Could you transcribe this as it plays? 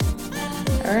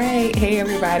All right. Hey,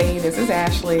 everybody. This is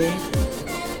Ashley.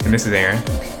 And this is Aaron.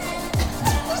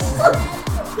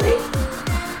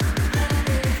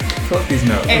 Pull up these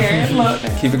notes. Aaron, look.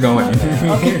 Keep it going.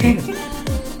 Okay.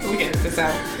 We get this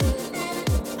out.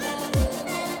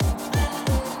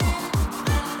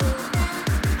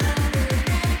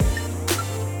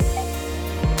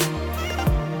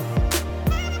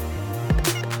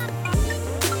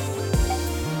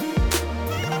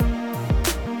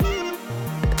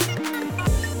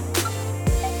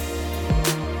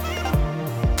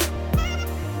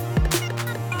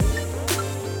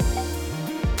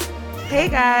 Hey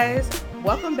guys,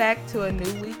 welcome back to a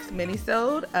new week's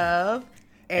minisode of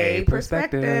A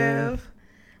Perspective.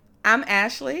 I'm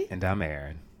Ashley. And I'm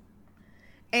Aaron.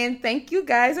 And thank you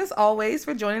guys as always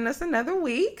for joining us another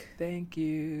week. Thank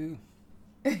you.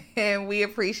 And we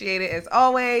appreciate it as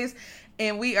always.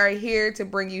 And we are here to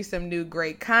bring you some new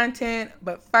great content.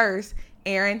 But first,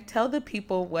 Aaron, tell the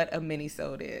people what a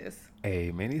minisode is.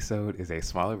 A minisode is a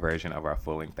smaller version of our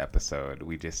full-length episode.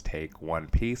 We just take one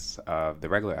piece of the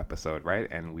regular episode, right?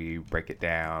 And we break it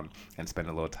down and spend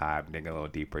a little time digging a little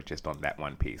deeper just on that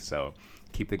one piece. So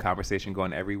keep the conversation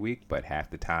going every week, but half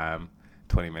the time,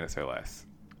 20 minutes or less,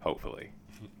 hopefully.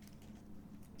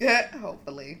 Yeah,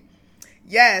 hopefully.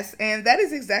 Yes, and that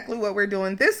is exactly what we're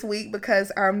doing this week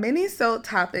because our minisode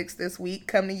topics this week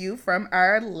come to you from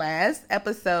our last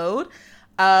episode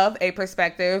of A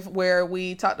Perspective, where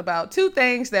we talked about two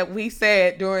things that we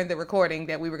said during the recording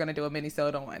that we were going to do a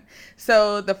minisode on.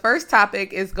 So the first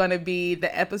topic is going to be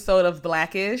the episode of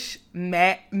Blackish,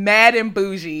 Mad and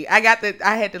Bougie. I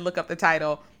had to look up the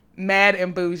title, Mad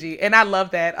and Bougie, and I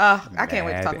love that. I can't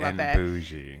wait to talk about that.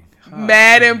 Bougie. Huh.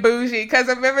 Mad and Bougie, because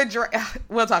I remember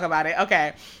we'll talk about it.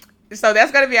 Okay. So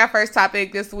that's going to be our first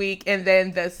topic this week. And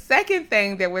then the second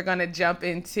thing that we're going to jump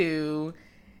into,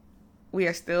 we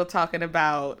are still talking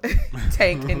about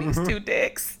Tank and these two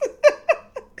dicks,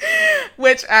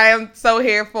 which I am so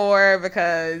here for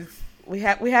because we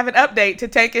have an update to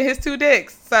Tank and his two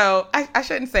dicks. So I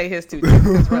shouldn't say his two dicks,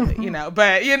 'cause really,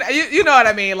 but you know what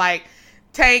I mean. Like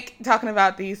Tank talking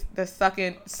about the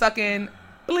sucking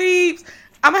bleeps.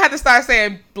 I'm gonna have to start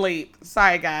saying bleep.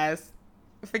 Sorry guys,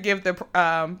 forgive the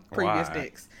previous Why?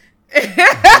 dicks.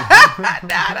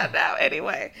 I don't know.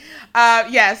 Anyway,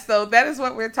 so that is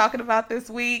what we're talking about this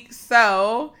week.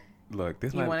 So, Look,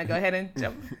 this you want to go ahead and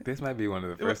jump? This might be one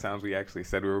of the first times we actually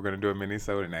said we were going to do a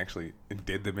minisode and actually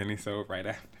did the minisode right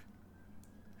after.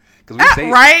 Because we say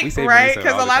right. minisode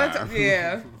Because all a lot the of time. times,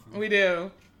 yeah, we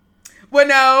do. Well,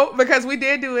 no, because we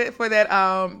did do it for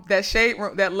that shade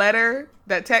room, that letter,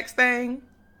 that text thing.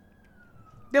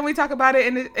 Then we talk about it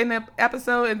in the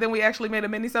episode, and then we actually made a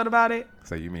minisode about it.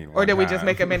 So you mean? Or did we just time.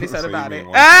 make a minisode So you about mean it?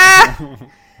 one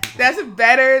time. That's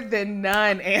better than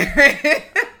none, Aaron.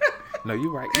 No,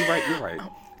 you're right.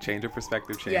 Change your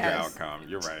perspective, change your Yes. outcome.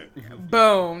 You're right.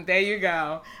 Boom. There you go.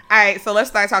 All right. So let's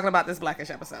start talking about this Blackish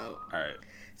episode. All right.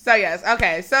 So yes.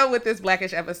 Okay. So with this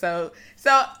Blackish episode.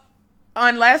 So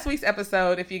on last week's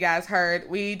episode, if you guys heard,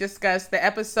 we discussed the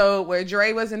episode where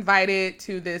Dre was invited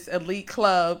to this elite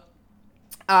club.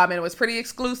 And it was pretty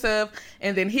exclusive.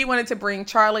 And then he wanted to bring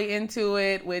Charlie into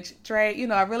it, which Dre,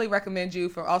 I really recommend you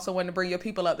for also wanting to bring your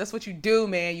people up. That's what you do,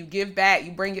 man. You give back,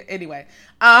 you bring it anyway.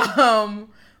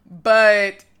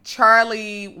 But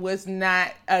Charlie was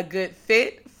not a good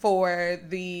fit for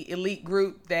the elite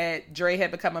group that Dre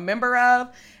had become a member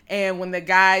of. And when the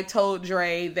guy told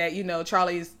Dre that,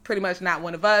 Charlie's pretty much not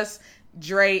one of us,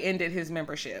 Dre ended his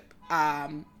membership.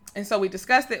 And so we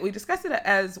discussed it. We discussed it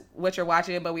as what you're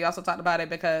watching, but we also talked about it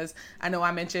because I know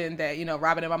I mentioned that,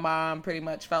 Robin and my mom pretty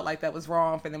much felt like that was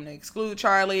wrong for them to exclude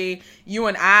Charlie. You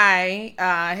and I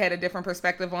had a different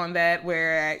perspective on that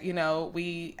where,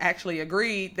 we actually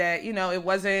agreed that, it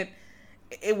wasn't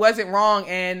wrong.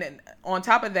 And on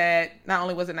top of that, not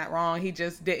only was it not wrong, he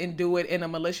just didn't do it in a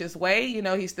malicious way.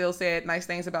 He still said nice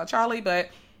things about Charlie,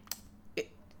 but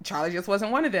Charlie just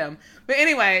wasn't one of them. But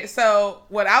anyway, so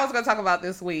what I was going to talk about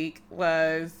this week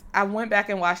was I went back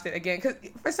and watched it again because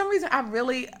for some reason I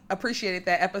really appreciated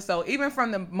that episode, even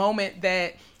from the moment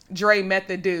that Dre met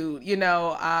the dude,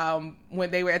 when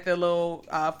they were at the little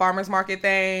farmer's market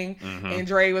thing, and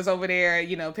Dre was over there,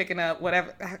 picking up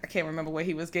whatever, I can't remember what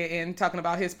he was getting, talking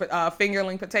about his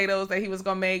fingerling potatoes that he was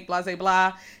going to make, blah, blah,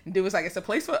 blah. And dude was like, it's a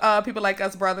place for people like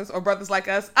us brothers or brothers like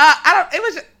us. I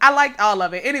liked all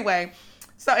of it. Anyway.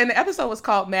 So, and the episode was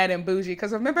called Mad and Bougie,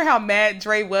 because remember how mad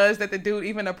Dre was that the dude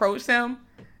even approached him?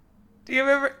 Do you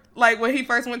remember, like, when he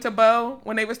first went to Bo,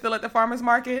 when they were still at the farmer's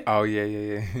market? Oh,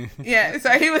 yeah. Yeah, so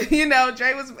he was,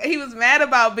 Dre was mad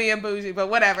about being bougie,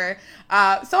 but whatever.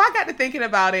 So I got to thinking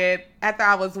about it after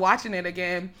I was watching it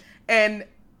again, and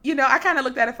I kind of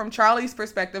looked at it from Charlie's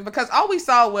perspective because all we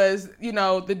saw was,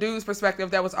 the dude's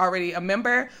perspective that was already a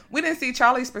member. We didn't see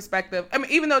Charlie's perspective. I mean,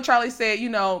 even though Charlie said,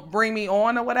 bring me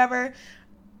on or whatever.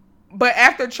 But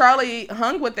after Charlie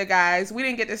hung with the guys, we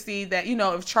didn't get to see that,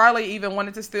 if Charlie even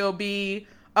wanted to still be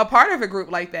a part of a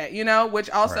group like that, which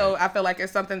also I feel like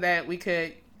is something that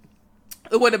it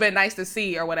would have been nice to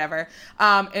see or whatever.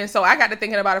 And so I got to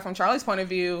thinking about it from Charlie's point of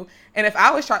view. And if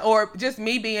I was or just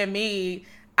me being me,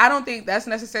 I don't think that's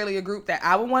necessarily a group that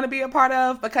I would want to be a part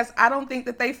of because I don't think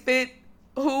that they fit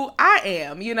who I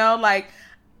am, like,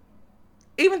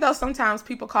 even though sometimes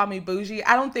people call me bougie,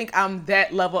 I don't think I'm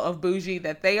that level of bougie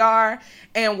that they are.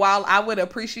 And while I would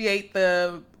appreciate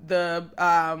the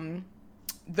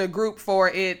group for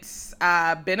its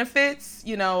benefits,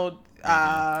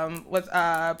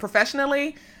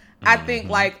 professionally, I think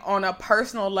like on a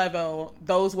personal level,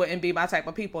 those wouldn't be my type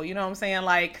of people. You know what I'm saying?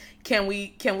 Like, can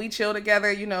we chill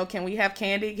together? Can we have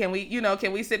candy? Can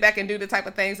we sit back and do the type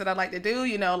of things that I like to do?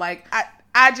 Like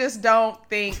I just don't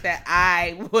think that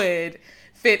I would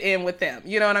fit in with them.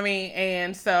 You know what I mean?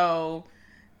 And so,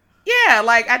 yeah,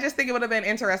 like I just think it would have been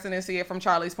interesting to see it from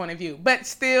Charlie's point of view. But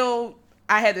still,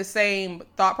 I had the same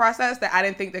thought process that I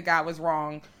didn't think the guy was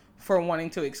wrong for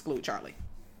wanting to exclude Charlie.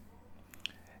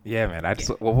 Yeah, man.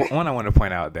 One, I want to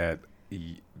point out that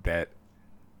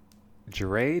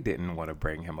Dre didn't want to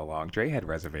bring him along. Dre had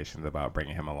reservations about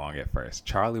bringing him along at first.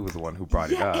 Charlie was the one who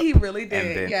brought it up. He really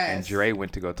did. And Dre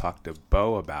went to go talk to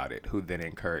Bo about it, who then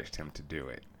encouraged him to do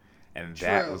it. And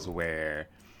that was where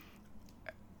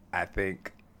I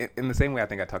think, in the same way I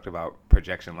think I talked about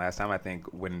projection last time, I think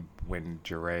when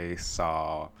Dre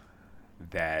saw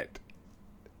that,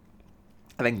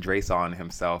 I think Dre saw in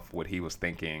himself what he was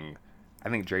thinking. I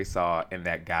think Dre saw in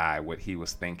that guy what he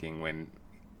was thinking when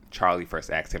Charlie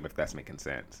first asked him if that's making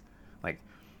sense. Like,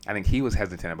 I think he was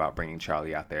hesitant about bringing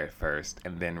Charlie out there at first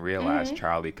and then realized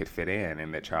Charlie could fit in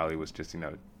and that Charlie was just,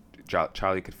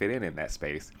 Charlie could fit in that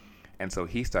space. And so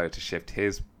he started to shift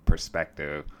his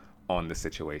perspective on the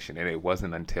situation. And it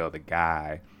wasn't until the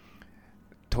guy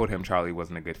told him Charlie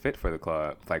wasn't a good fit for the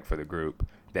club, like for the group,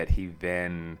 that he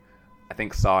then, I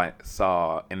think,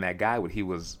 saw in that guy what he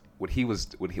was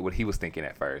thinking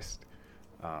at first.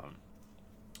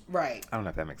 Right. I don't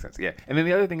know if that makes sense. Yeah. And then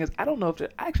the other thing is, I don't know if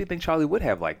I actually think Charlie would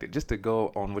have liked it. Just to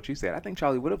go on what you said, I think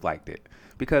Charlie would have liked it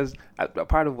because a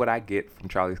part of what I get from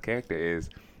Charlie's character is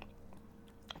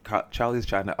Charlie's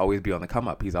trying to always be on the come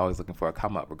up. He's always looking for a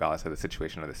come up, regardless of the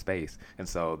situation or the space. And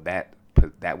so that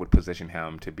would position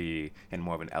him to be in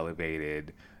more of an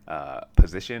elevated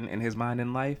position in his mind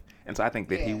in life. And so I think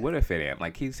that he would have fit in.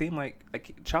 Like, he seemed like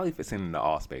Charlie fits into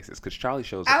all spaces because Charlie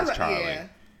shows up as Charlie.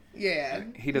 Yeah.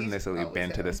 He doesn't necessarily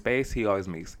bend to the space. He always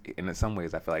makes, and in some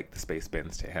ways, I feel like the space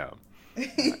bends to him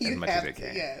as much as it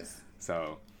can. Yes.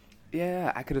 So,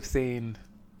 yeah, I could have seen.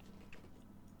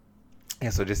 Yeah,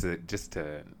 so just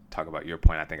to talk about your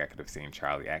point, I think I could have seen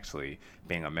Charlie actually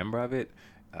being a member of it,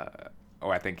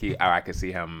 or I could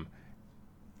see him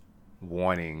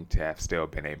wanting to have still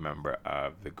been a member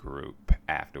of the group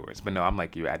afterwards. But no, I'm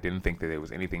like you. I didn't think that there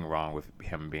was anything wrong with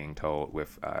him being told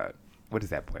with what is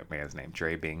that man's name?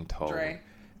 Dre being told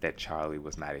that Charlie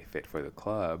was not a fit for the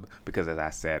club because, as I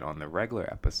said on the regular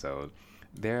episode,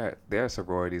 there are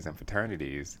sororities and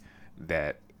fraternities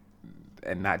that.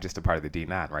 And not just a part of the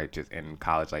D9, right? Just in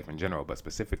college life in general, but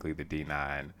specifically the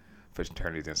D9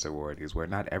 fraternities and sororities, where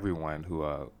not everyone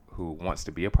who wants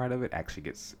to be a part of it actually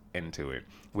gets into it.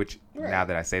 Which, now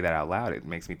that I say that out loud, it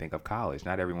makes me think of college.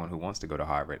 Not everyone who wants to go to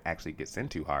Harvard actually gets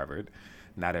into Harvard.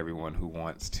 Not everyone who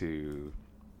wants to,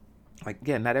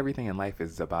 not everything in life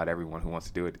is about everyone who wants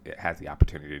to do it. It has the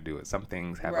opportunity to do it. Some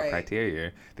things have a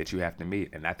criteria that you have to meet,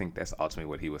 and I think that's ultimately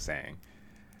what he was saying.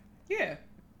 Yeah.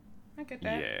 I get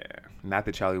that. Yeah. Not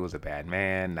that Charlie was a bad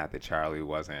man. Not that Charlie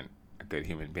wasn't a good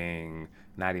human being.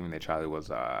 Not even that Charlie was,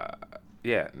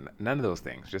 none of those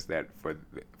things. Just that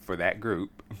for that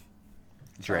group,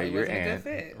 Dre, you're in. A good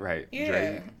fit. Right. Yeah.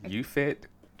 Dre, you fit.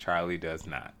 Charlie does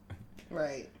not.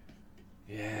 Right.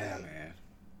 Yeah, man.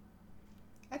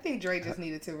 I think Dre just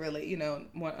needed to really,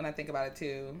 when I think about it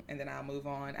too, and then I'll move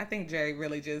on. I think Dre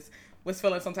really just was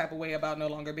feeling some type of way about no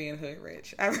longer being hood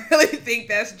rich. I really think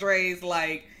that's Dre's,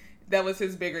 that was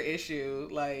his bigger issue,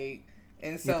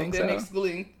 and so them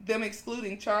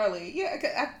excluding Charlie.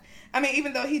 Yeah, I mean,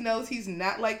 even though he knows he's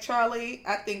not like Charlie,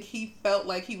 I think he felt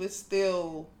like he was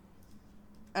still,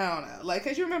 I don't know,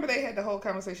 because you remember they had the whole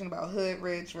conversation about hood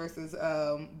rich versus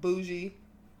bougie.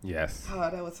 Yes. Oh,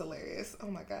 that was hilarious.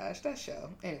 Oh my gosh, that show.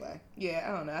 Anyway, yeah,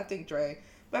 I don't know. I think Dre,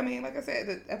 but I mean, like I said,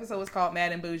 the episode was called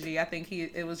Mad and Bougie. I think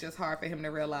it was just hard for him to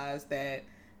realize that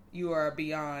you are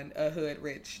beyond a hood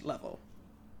rich level.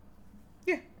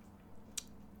 Yeah,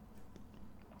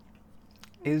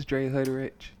 Is Dre hood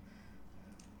rich?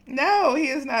 No, he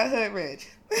is not hood rich.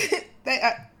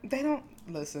 They don't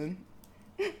listen.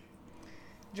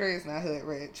 Dre is not hood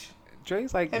rich.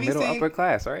 Dre's like Have you middle seen- upper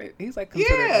class, right? He's like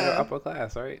considered Yeah. middle upper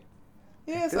class, right?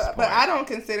 Yeah, At this but point. I don't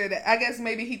consider that. I guess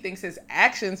maybe he thinks his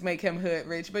actions make him hood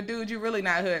rich. But dude, you're really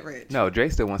not hood rich. No, Dre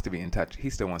still wants to be in touch. He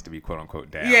still wants to be quote unquote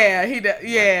down. Yeah, he does. Like,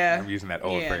 Yeah, I'm using that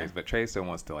old Yeah. phrase, but Trey still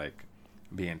wants to like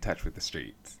be in touch with the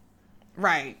streets.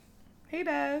 right. He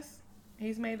does.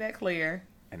 He's made that clear.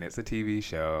 And it's a TV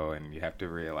show, and you have to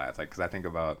realize, like, because I think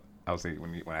about, I was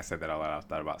thinking, when I said that out loud, I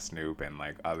thought about Snoop and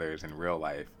like others in real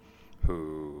life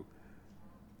who,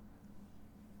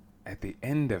 at the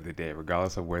end of the day,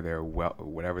 regardless of where their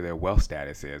whatever their wealth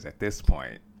status is at this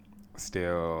point,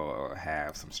 still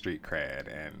have some street cred.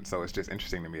 And so it's just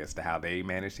interesting to me as to how they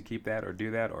manage to keep that or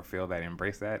do that or feel that,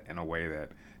 embrace that in a way that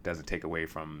doesn't take away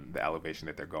from the elevation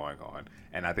that they're going on.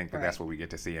 And I think that that's what we get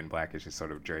to see in Blackish, is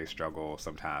sort of Dre's struggle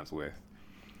sometimes with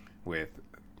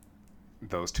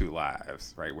those two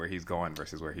lives, right? Where he's going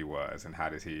versus where he was, and how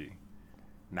does he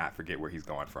not forget where he's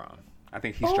going from? I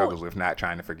think he struggles with not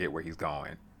trying to forget where he's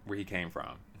going, where he came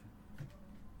from.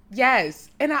 Yes,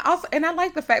 and I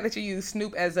like the fact that you use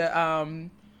Snoop as a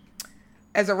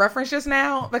reference just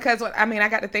now, because I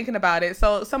got to thinking about it.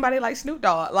 So somebody like Snoop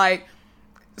Dogg, like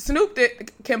Snoop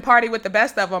can party with the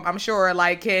best of them, I'm sure.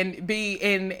 Like can be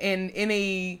in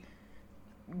any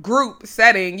group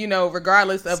setting,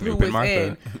 regardless of Snoop who and is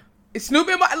Martha. in.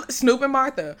 Snoop and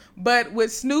Martha. But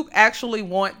would Snoop actually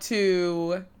want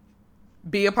to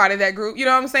be a part of that group? You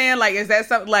know what I'm saying? Like, is that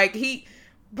something, like, he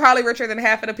probably richer than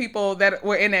half of the people that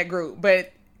were in that group,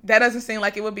 but that doesn't seem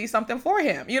like it would be something for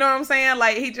him. You know what I'm saying?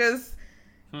 Like, he just...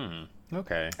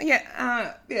 Okay.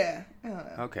 Yeah.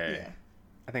 Okay. Yeah.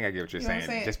 I think I get what you're You know what saying. I'm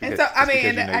saying? Just And because, so, I mean, because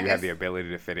you know I you have guess- the ability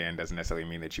to fit in doesn't necessarily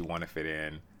mean that you want to fit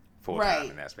in full time Right.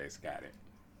 in that space. Got it.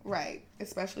 Right.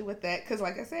 Especially with that. Because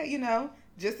like I said,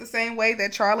 just the same way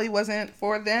that Charlie wasn't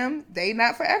for them, they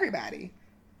not for everybody.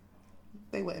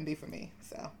 They wouldn't be for me.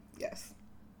 So, yes.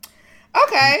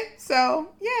 Okay. So,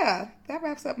 yeah. That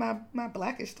wraps up my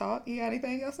Blackish talk. You got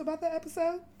anything else about the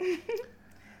episode?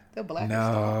 The Blackish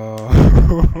talk.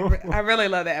 No. I really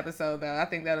love that episode, though. I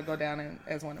think that'll go down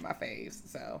as one of my faves.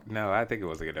 So, No, I think it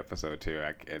was a good episode too.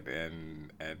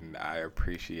 And I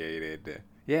appreciated.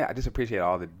 Yeah, I just appreciate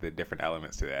all the different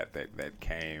elements to that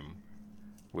came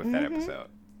with that episode.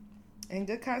 and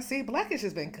good see, Blackish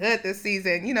has been good this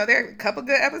season. There are a couple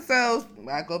good episodes.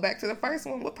 I go back to the first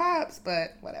one with Pops,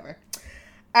 but whatever.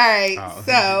 All right,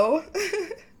 so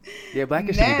Yeah,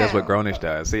 Blackish to me does what Now- Grownish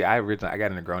does. See, I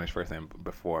got into Grownish first, and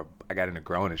before I got into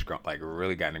Grownish,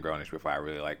 really got into Grownish before I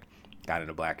really got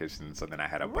into Blackish, and so then I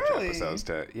had a bunch Really? of episodes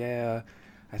to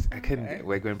I couldn't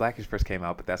like when Blackish first came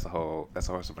out, but that's a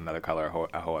horse of another color,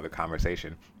 a whole other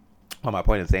conversation. Well, my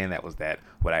point in saying that was that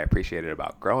what I appreciated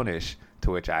about Grownish,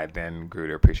 to which I then grew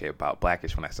to appreciate about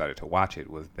Blackish when I started to watch it,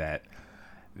 was that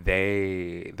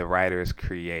the writers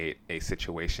create a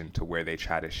situation to where they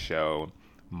try to show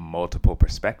multiple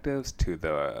perspectives to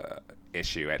the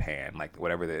issue at hand. Like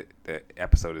whatever the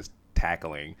episode is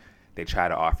tackling, they try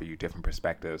to offer you different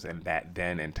perspectives, and that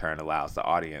then in turn allows the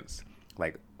audience,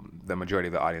 like the majority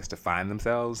of the audience, to find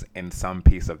themselves in some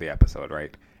piece of the episode,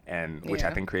 right? And which I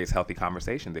Yeah. think creates healthy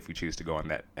conversations if you choose to go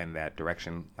in that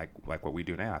direction, like what we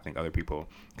do now. I think other people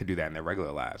could do that in their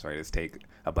regular lives, right? Is take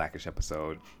a Blackish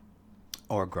episode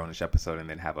or a Grownish episode and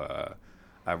then have a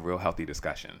real healthy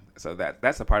discussion. So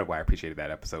that's a part of why I appreciated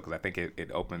that episode, because I think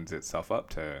it opens itself up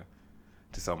to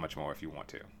so much more if you want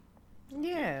to.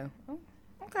 yeah,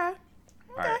 okay.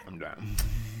 All right, I'm done.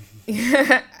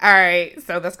 All right,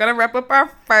 so that's gonna wrap up our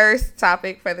first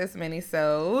topic for this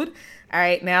mini-sode. All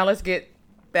right, now let's get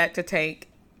back to Tank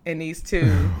and these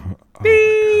two. Oh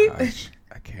Beep. my gosh,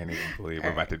 I can't even believe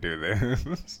we're about to do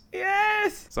this.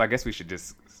 Yes. So I guess we should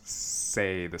just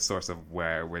say the source of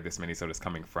where this minisode is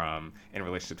coming from in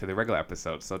relation to the regular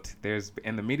episode. So there's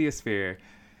in the media sphere,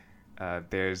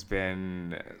 there's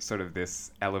been sort of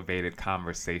this elevated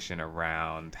conversation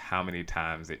around how many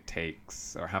times it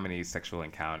takes, or how many sexual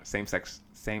encounters,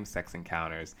 same-sex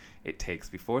encounters it takes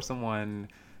before someone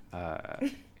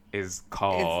is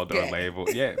called or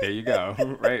labeled. Yeah, there you go.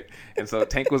 Right. And so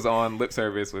Tank was on Lip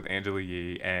Service with Angela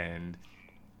Yee, and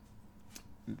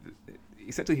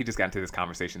essentially he just got into this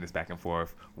conversation, this back and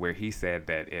forth, where he said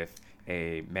that if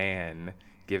a man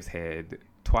gives head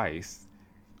twice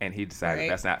and he decided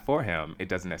that's not for him, it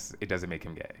doesn't make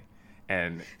him gay.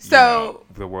 And So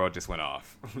the world just went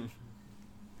off.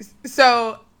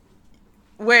 So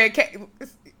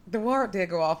the world did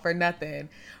go off for nothing.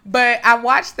 But I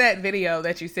watched that video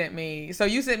that you sent me. So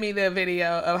you sent me the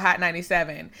video of Hot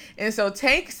 97. And so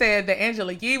Tank said that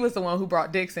Angela Yee was the one who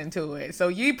brought Dixon to it. So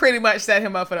you pretty much set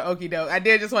him up for the okie doke. I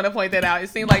did just want to point that out. It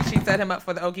seemed like she set him up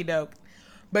for the okie doke.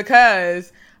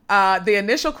 Because the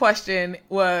initial question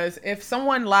was, if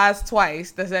someone lies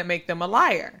twice, does that make them a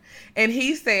liar? And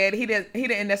he said he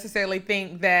didn't necessarily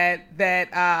think that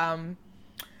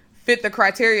fit the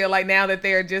criteria, like now that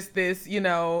they're just this,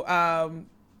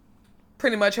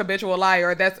 pretty much habitual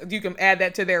liar. You can add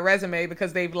that to their resume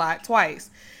because they've lied twice.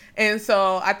 And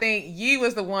so I think Yee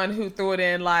was the one who threw it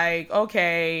in like,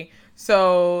 okay,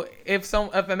 so if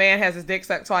a man has his dick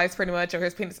sucked twice pretty much, or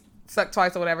his penis sucked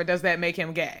twice or whatever, does that make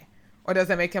him gay? Or does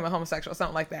that make him a homosexual?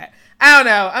 Something like that. I don't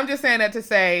know. I'm just saying that to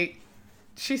say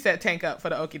she set Tank up for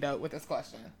the okie doke with this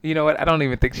question. You know what? I don't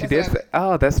even think she did.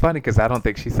 Oh, that's funny because I don't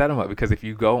think she set him up, because if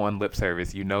you go on lip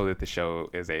service, you know that the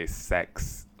show is a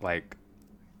sex, like,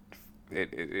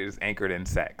 it is anchored in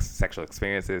sex, sexual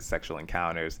experiences, sexual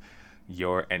encounters,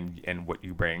 and what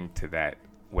you bring to that,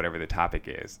 whatever the topic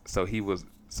is. So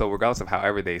regardless of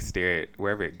however they steer it,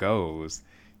 wherever it goes,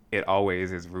 it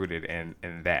always is rooted in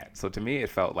that. So to me, it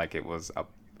felt like it was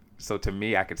so to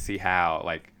me, I could see how,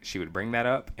 like, she would bring that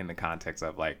up in the context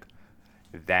of, like,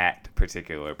 that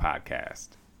particular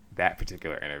podcast, that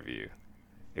particular interview.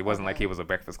 It wasn't like it was a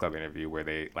Breakfast Club interview where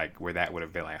that would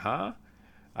have been like, huh?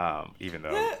 Even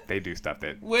though they do stuff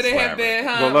that would it have been,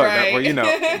 huh? Well, look,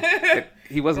 right.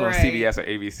 he wasn't right. on CBS or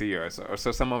ABC or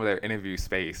so some of their interview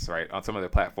space, right, on some other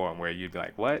platform where you'd be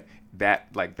like, what? That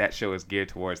show is geared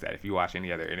towards that. If you watch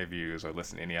any other interviews or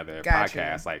listen to any other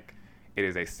podcasts, like, it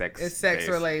is a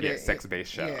sex-based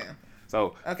show. Yeah.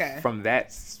 So from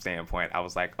that standpoint, I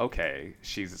was like, okay,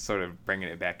 she's sort of bringing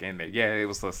it back in there. Yeah, it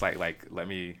was just like let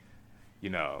me,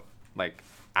 like,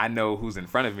 I know who's in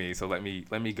front of me, so let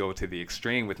me go to the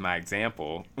extreme with my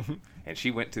example. And she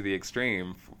went to the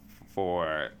extreme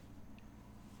for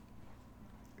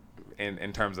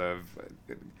in terms of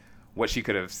what she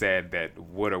could have said that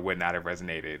would or would not have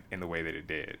resonated in the way that it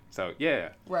did. So yeah.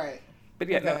 Right. But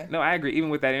yeah, no, I agree. Even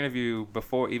with that interview,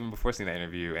 before seeing that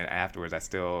interview and afterwards, I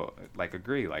still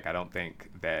agree. Like, I don't think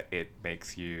that it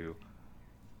makes you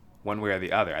one way or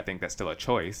the other. I think that's still a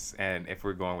choice. And if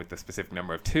we're going with the specific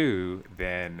number of 2,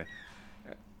 then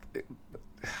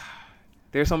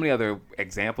there's so many other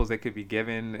examples that could be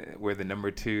given where the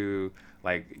number 2,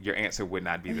 like, your answer would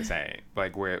not be the same.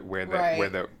 Like where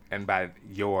the and by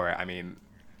your, I mean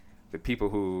the people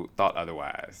who thought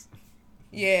otherwise.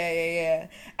 Yeah.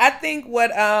 I think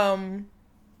what one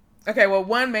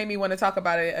made me want to talk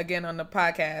about it again on the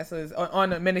podcast is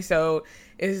on the minisode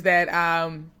is that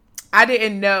I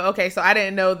didn't know. Okay, so I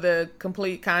didn't know the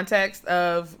complete context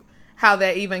of how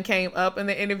that even came up in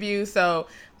the interview. So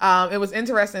it was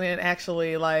interesting in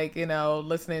actually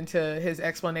listening to his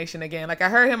explanation again. Like, I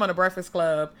heard him on the Breakfast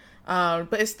Club.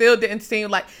 But it still didn't seem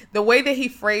like the way that he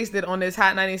phrased it on this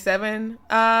Hot 97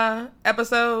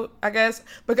 episode, I guess,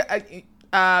 because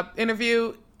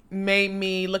interview made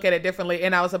me look at it differently.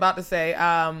 And I was about to say,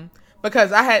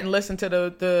 because I hadn't listened to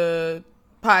the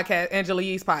podcast, Angela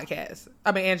Yee's podcast.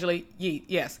 I mean, Angela Yee,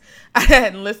 yes. I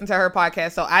hadn't listened to her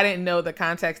podcast, so I didn't know the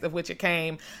context of which it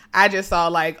came. I just saw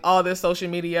like all this social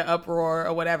media uproar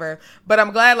or whatever. But I'm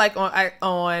glad like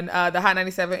on the Hot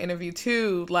 97 interview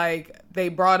too, like they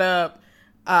brought up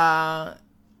how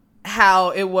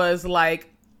it was like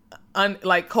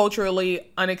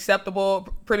culturally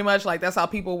unacceptable, pretty much. Like that's how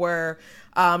people were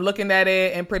looking at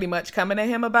it and pretty much coming at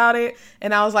him about it.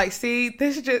 And I was like, see,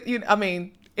 this is just,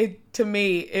 to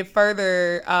me, it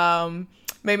further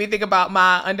made me think about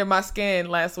my Under My Skin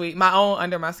last week, my own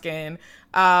Under My Skin,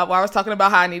 where I was talking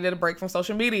about how I needed a break from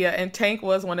social media. And Tank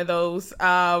was one of those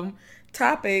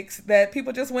topics that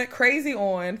people just went crazy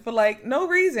on for like no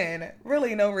reason,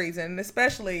 really no reason,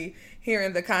 especially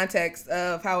hearing the context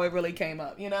of how it really came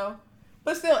up,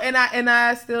 But still, and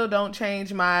I still don't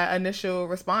change my initial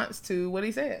response to what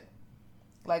he said.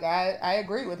 Like, I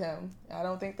agree with him. I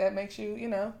don't think that makes you,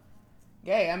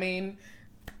 gay. I mean,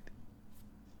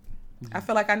 I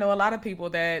feel like I know a lot of people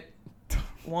that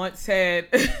once had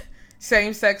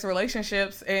same-sex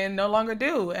relationships and no longer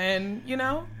do, and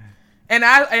and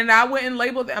I wouldn't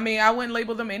label them. I mean, I wouldn't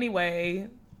label them anyway.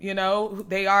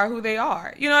 They are who they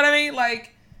are. You know what I mean?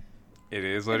 Like, it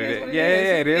is what it is.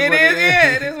 Yeah, it is. It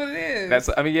is what it is.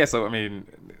 That's. I mean, yeah.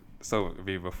 So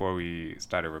before we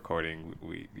started recording,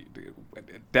 we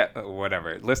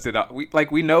whatever listed up.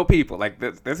 We know people. Like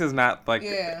this is not like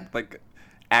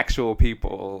actual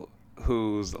people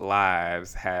whose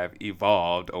lives have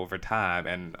evolved over time,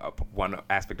 and one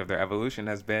aspect of their evolution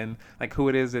has been like who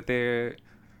it is that they're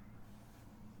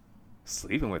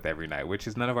sleeping with every night, which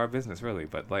is none of our business really,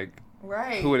 but like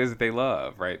Right. who it is that they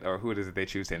love, right? Or who it is that they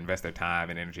choose to invest their time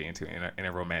and energy into in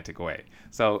a romantic way.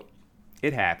 So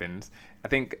it happens. I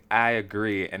think I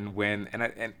agree, and when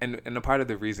and a part of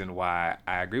the reason why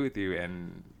I agree with you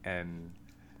and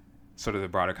sort of the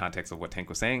broader context of what Tank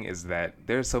was saying is that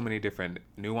there's so many different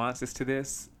nuances to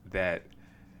this that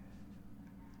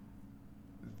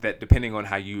depending on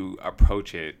how you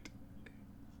approach it,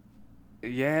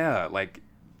 yeah, like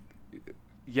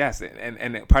yes,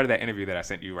 and part of that interview that I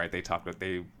sent you, right? They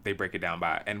break it down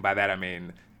by that I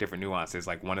mean different nuances.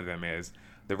 Like one of them is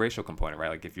the racial component, right?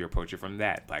 Like if you approach it from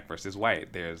that, black versus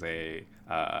white, there's a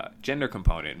gender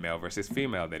component, male versus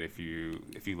female. That if you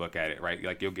look at it, right,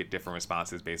 like you'll get different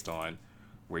responses based on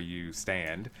where you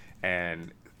stand,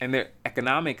 and they're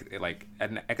economic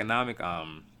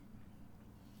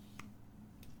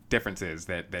differences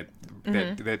that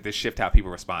shift how people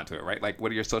respond to it, right? Like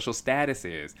what your social status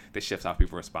is that shifts how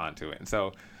people respond to it. And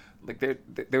so like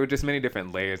there were just many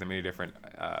different layers and many different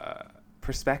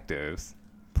perspectives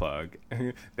that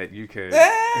you could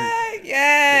yes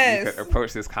that you could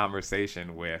approach this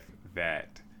conversation with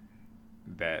that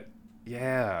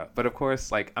yeah. But of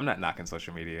course, like I'm not knocking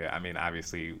social media. I mean,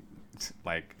 obviously,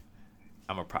 like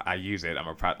I use it.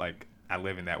 Like I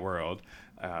live in that world.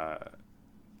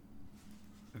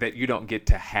 That you don't get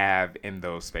to have in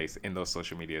those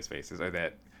social media spaces, or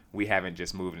that we haven't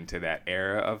just moved into that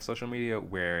era of social media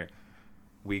where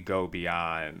we go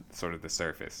beyond sort of the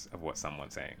surface of what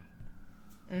someone's saying.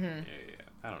 Yeah,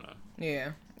 I don't know.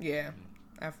 Yeah,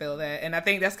 I feel that, and I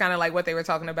think that's kind of like what they were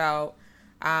talking about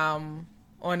on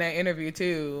that interview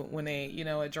too, when they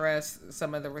address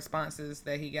some of the responses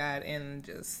that he got, and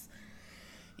just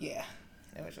it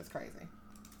was just crazy.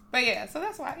 But yeah, so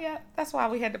that's why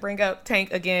we had to bring up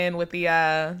Tank again with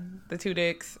the two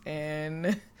dicks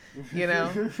and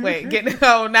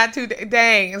not two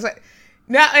dang. It's like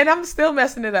now, and I'm still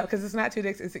messing it up because it's not two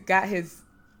dicks. It got his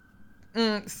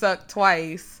sucked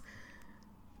twice.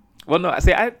 Well, no,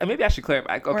 maybe I should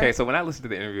clarify. Okay, right. So when I listened to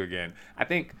the interview again, I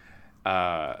think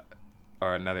or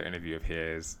another interview of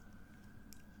his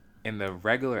in the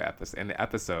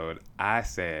episode, I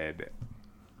said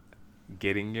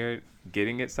getting your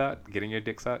dick sucked,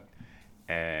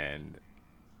 and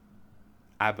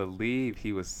I believe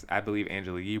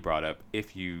Angela Yee brought up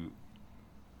if you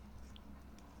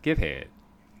give head,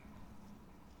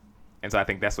 and so I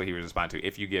think that's what he was responding to,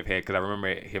 if you give head, because I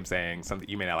remember him saying something,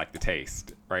 you may not like the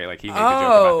taste, right? Like he made the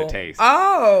joke about the taste.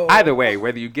 Either way,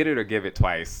 whether you get it or give it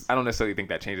twice, I don't necessarily think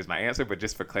that changes my answer, but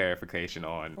just for clarification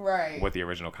on what the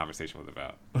original conversation was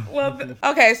about. Well,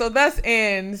 okay, so thus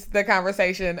ends the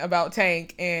conversation about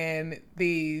Tank and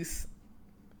these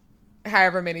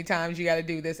however many times you got to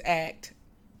do this act.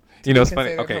 It's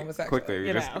funny. Okay,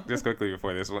 quickly, just quickly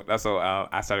before this. So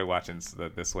I started watching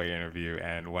the Sway interview,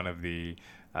 and one of the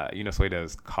Sway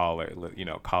does callers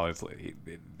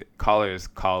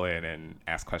call in and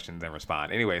ask questions and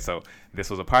respond. Anyway, so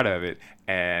this was a part of it,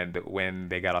 and when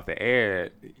they got off the air,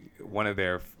 one of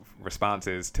their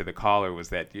responses to the caller was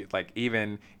that like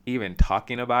even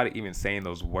talking about it, even saying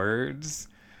those words,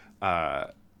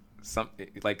 some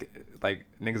like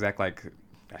niggas act like,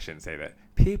 I shouldn't say that,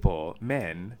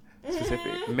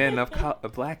 men of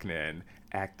black men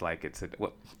act like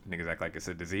niggas act like it's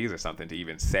a disease or something to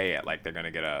even say it, like they're gonna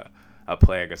get a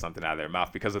plague or something out of their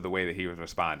mouth because of the way that he was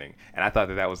responding. And I thought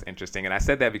that was interesting, and I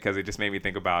said that because it just made me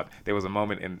think about, there was a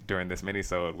moment during this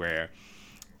minisode where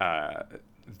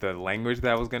the language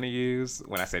that I was gonna use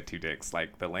when I said two dicks,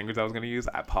 like the language I was gonna use,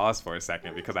 I paused for a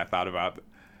second because I thought about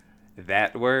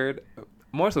that word.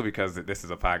 More so because this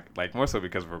is more so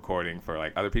because we're recording for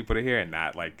like other people to hear and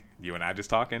not like you and I just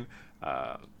talking.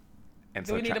 And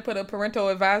do we need to put a parental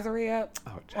advisory up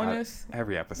on this?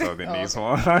 Every episode that needs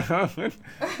one.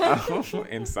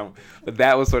 But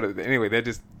that was sort of, anyway,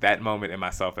 that moment in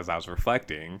myself as I was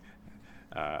reflecting,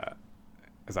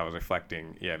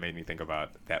 it made me think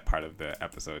about that part of the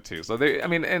episode too. So there, I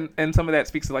mean, and some of that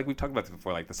speaks to, like we've talked about this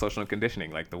before, like the social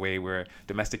conditioning, like the way we're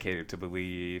domesticated to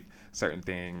believe certain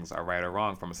things are right or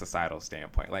wrong from a societal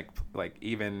standpoint. Like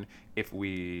even if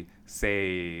we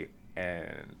say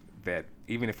that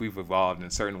even if we've evolved in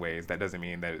certain ways, that doesn't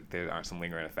mean that there aren't some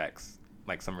lingering effects,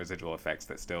 like some residual effects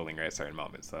that still linger at certain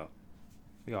moments. So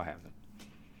we all have them.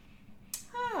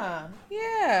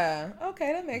 Yeah.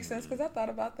 Okay, that makes sense, because I thought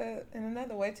about that in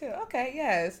another way too. Okay,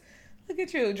 yes. Look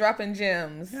at you dropping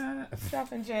gems. Yeah.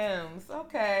 Dropping gems.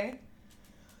 Okay.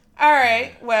 All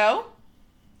right. Well,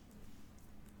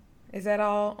 is that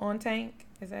all on Tank?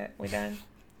 We done?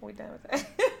 We done with that?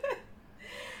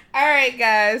 All right,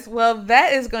 guys. Well,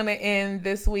 that is going to end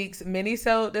this week's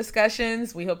mini-sode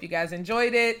discussions. We hope you guys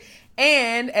enjoyed it.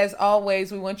 And as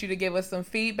always, we want you to give us some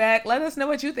feedback. Let us know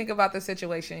what you think about the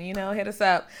situation. You know, hit us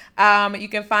up. You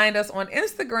can find us on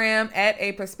Instagram at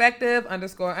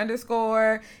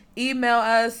 @aperspective__. Email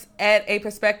us at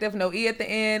aperspective, no E at the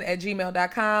end,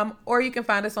 @gmail.com. Or you can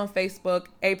find us on Facebook,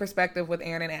 A Perspective with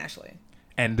Aaron and Ashley.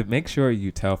 And make sure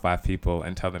you tell 5 people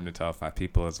and tell them to tell 5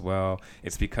 people as well.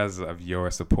 It's because of your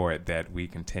support that we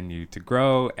continue to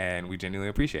grow, and we genuinely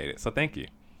appreciate it. So thank you.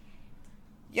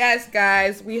 Yes,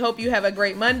 guys. We hope you have a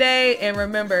great Monday. And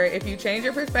remember, if you change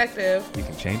your perspective, you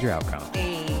can change your outcome.